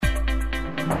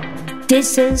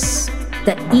This is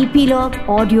the Epilogue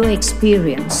Audio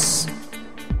Experience.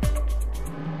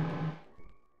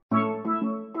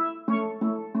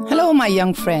 Hello, my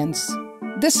young friends.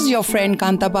 This is your friend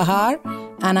Kanta Bahar,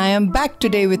 and I am back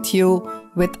today with you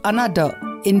with another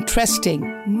interesting,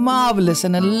 marvelous,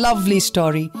 and a lovely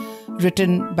story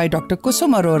written by Dr.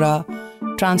 Kusum Arora,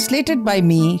 translated by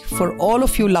me for all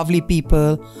of you lovely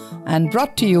people, and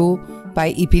brought to you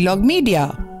by Epilogue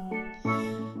Media.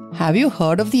 Have you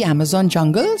heard of the Amazon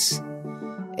jungles?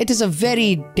 It is a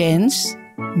very dense,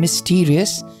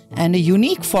 mysterious, and a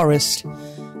unique forest,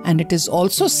 and it is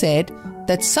also said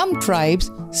that some tribes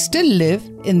still live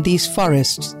in these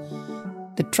forests.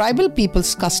 The tribal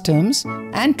people's customs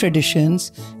and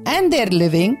traditions and their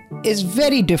living is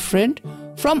very different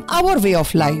from our way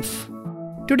of life.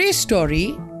 Today's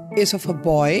story is of a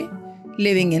boy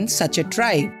living in such a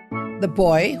tribe. The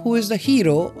boy who is the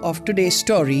hero of today's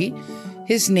story,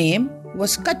 his name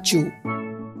was Kachu.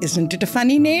 Isn't it a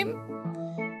funny name?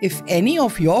 If any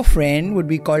of your friend would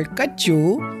be called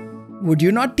Kachu, would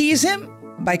you not tease him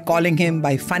by calling him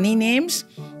by funny names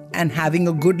and having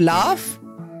a good laugh?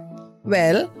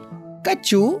 Well,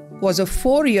 Kachu was a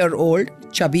 4-year-old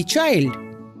chubby child.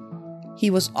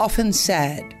 He was often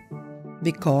sad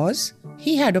because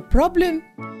he had a problem.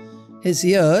 His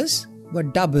ears were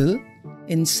double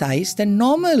in size than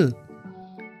normal.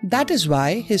 That is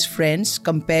why his friends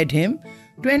compared him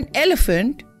to an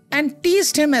elephant and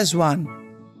teased him as one.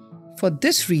 For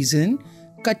this reason,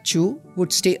 Kachu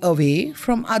would stay away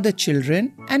from other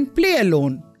children and play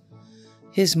alone.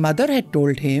 His mother had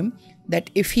told him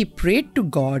that if he prayed to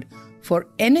God for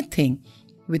anything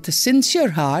with a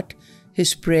sincere heart,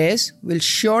 his prayers will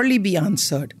surely be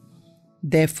answered.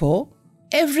 Therefore,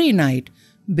 every night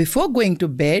before going to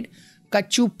bed,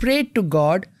 Kachu prayed to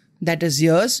God that his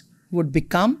ears would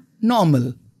become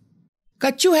normal.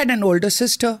 Kachu had an older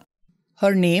sister.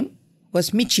 Her name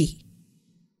was Michi.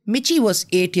 Michi was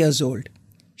 8 years old.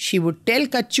 She would tell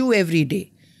Kachu every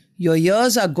day, "Your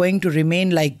ears are going to remain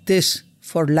like this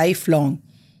for lifelong.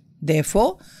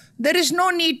 Therefore, there is no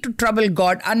need to trouble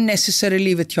God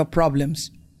unnecessarily with your problems."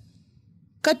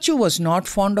 Kachu was not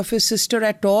fond of his sister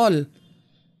at all.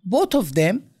 Both of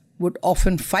them would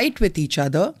often fight with each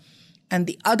other, and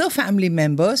the other family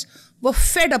members were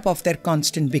fed up of their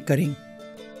constant bickering.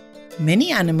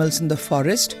 Many animals in the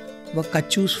forest were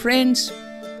Kachu's friends.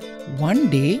 One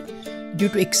day, due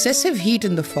to excessive heat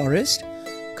in the forest,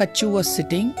 Kachu was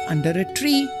sitting under a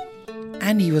tree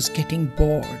and he was getting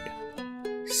bored.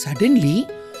 Suddenly,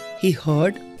 he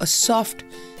heard a soft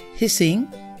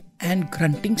hissing and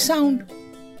grunting sound.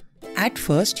 At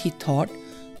first, he thought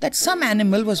that some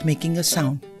animal was making a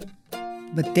sound.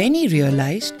 But then he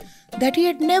realized that he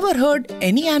had never heard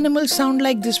any animal sound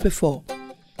like this before.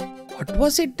 What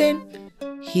was it then?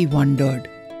 He wondered.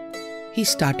 He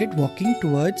started walking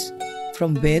towards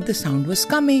from where the sound was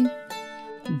coming.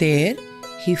 There,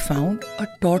 he found a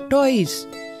tortoise,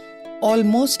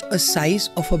 almost a size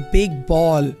of a big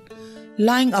ball,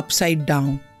 lying upside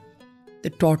down. The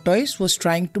tortoise was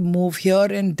trying to move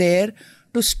here and there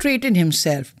to straighten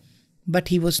himself, but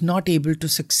he was not able to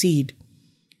succeed.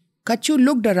 Kachu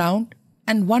looked around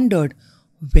and wondered,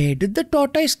 where did the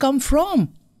tortoise come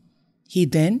from? He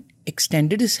then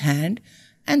extended his hand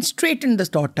and straightened the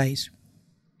tortoise.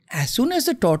 As soon as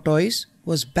the tortoise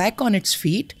was back on its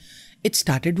feet, it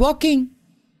started walking.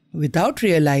 Without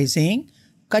realizing,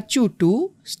 Kachu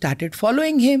too started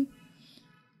following him.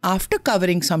 After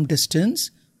covering some distance,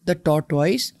 the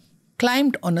tortoise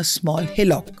climbed on a small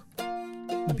hillock.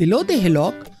 Below the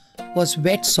hillock was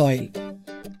wet soil.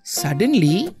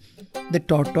 Suddenly, the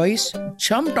tortoise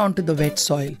jumped onto the wet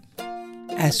soil.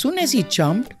 As soon as he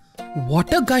jumped,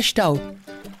 water gushed out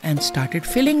and started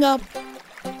filling up.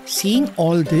 Seeing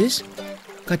all this,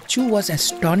 Kachu was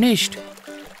astonished.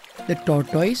 The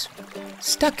tortoise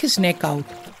stuck his neck out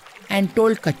and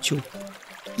told Kachu,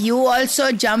 "You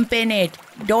also jump in it.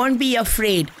 Don't be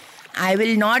afraid. I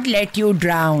will not let you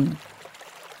drown."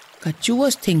 Kachu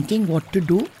was thinking what to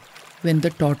do when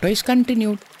the tortoise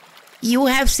continued, "You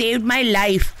have saved my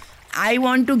life. I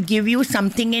want to give you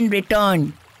something in return."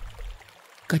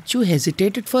 Kachu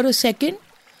hesitated for a second,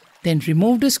 then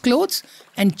removed his clothes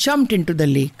and jumped into the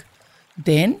lake.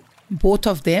 Then both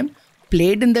of them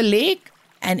played in the lake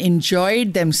and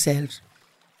enjoyed themselves.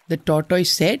 The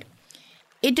tortoise said,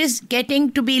 "It is getting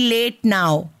to be late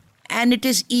now and it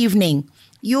is evening.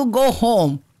 You go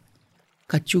home."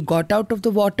 Kachu got out of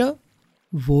the water,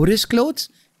 wore his clothes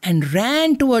and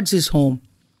ran towards his home.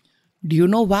 Do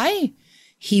you know why?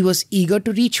 He was eager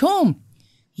to reach home.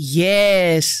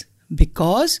 Yes,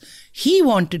 because he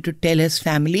wanted to tell his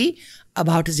family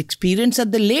about his experience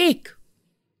at the lake.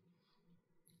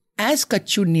 As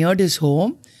Kachu neared his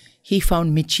home, he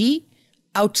found Michi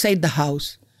outside the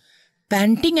house.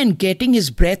 Panting and getting his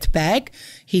breath back,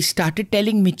 he started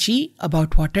telling Michi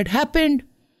about what had happened.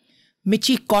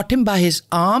 Michi caught him by his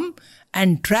arm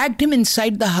and dragged him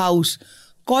inside the house,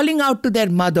 calling out to their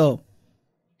mother.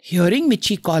 Hearing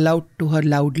Michi call out to her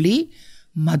loudly,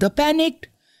 Mother panicked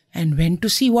and went to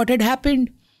see what had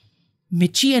happened.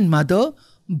 Michi and Mother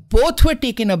both were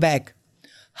taken aback.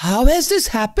 How has this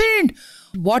happened?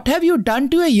 What have you done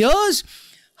to your ears?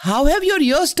 How have your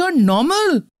ears turned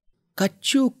normal?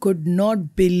 Kachu could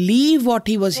not believe what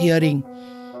he was hearing.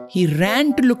 He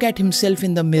ran to look at himself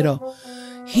in the mirror.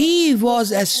 He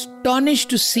was astonished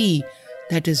to see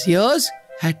that his ears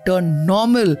had turned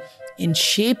normal in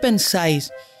shape and size.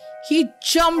 He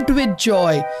jumped with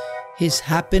joy. His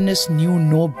happiness knew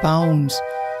no bounds.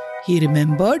 He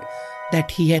remembered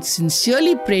that he had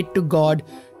sincerely prayed to God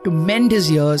to mend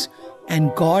his ears,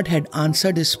 and God had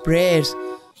answered his prayers.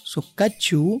 So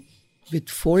Kachu, with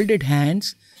folded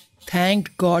hands,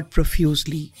 thanked God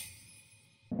profusely.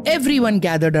 Everyone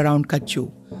gathered around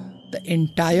Kachu. The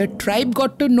entire tribe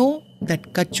got to know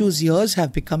that Kachu's ears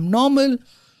have become normal.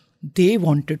 They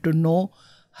wanted to know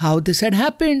how this had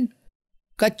happened.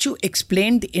 Kachu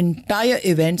explained the entire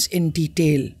events in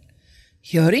detail.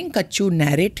 Hearing Kachu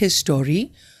narrate his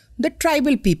story, the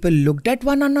tribal people looked at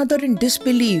one another in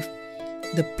disbelief.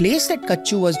 The place that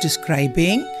Kachu was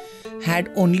describing had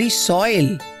only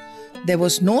soil. There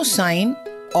was no sign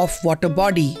of water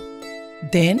body.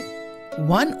 Then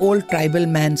one old tribal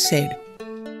man said,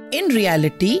 "In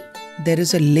reality, there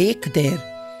is a lake there.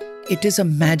 It is a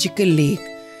magical lake,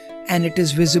 and it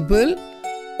is visible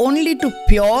only to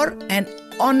pure and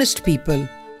honest people.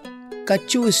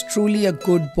 Kachu is truly a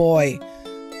good boy.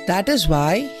 That is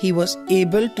why he was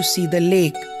able to see the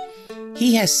lake.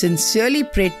 He has sincerely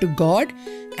prayed to God,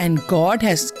 and God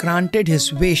has granted his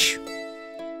wish."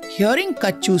 Hearing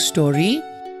Kachu's story,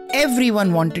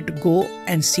 everyone wanted to go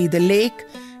and see the lake,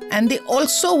 and they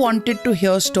also wanted to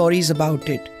hear stories about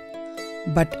it.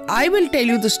 But I will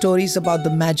tell you the stories about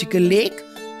the magical lake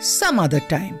some other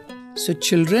time. So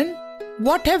children,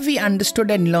 what have we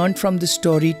understood and learned from this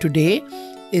story today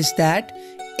is that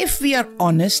if we are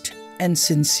honest and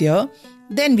sincere,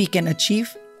 then we can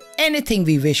achieve anything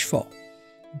we wish for.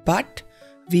 But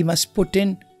we must put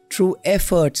in true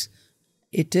efforts.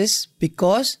 It is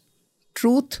because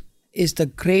truth is the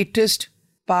greatest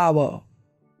power.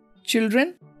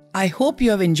 Children, I hope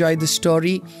you have enjoyed the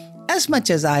story as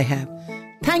much as I have.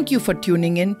 Thank you for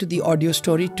tuning in to the audio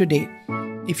story today.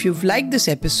 If you've liked this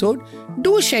episode,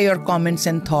 do share your comments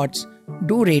and thoughts.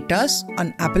 Do rate us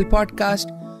on Apple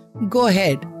Podcast. Go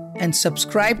ahead and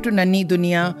subscribe to Nanni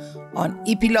Duniya on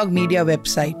Epilogue Media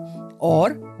website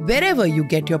or wherever you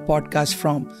get your podcast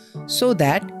from, so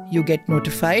that you get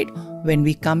notified when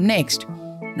we come next.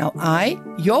 Now I,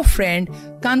 your friend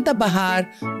Kanta Bahar,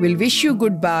 will wish you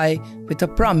goodbye with a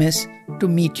promise to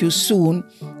meet you soon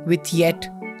with yet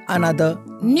another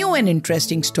new and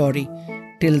interesting story.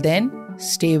 Till then,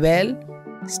 stay well,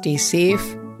 stay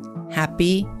safe,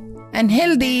 happy and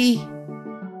healthy.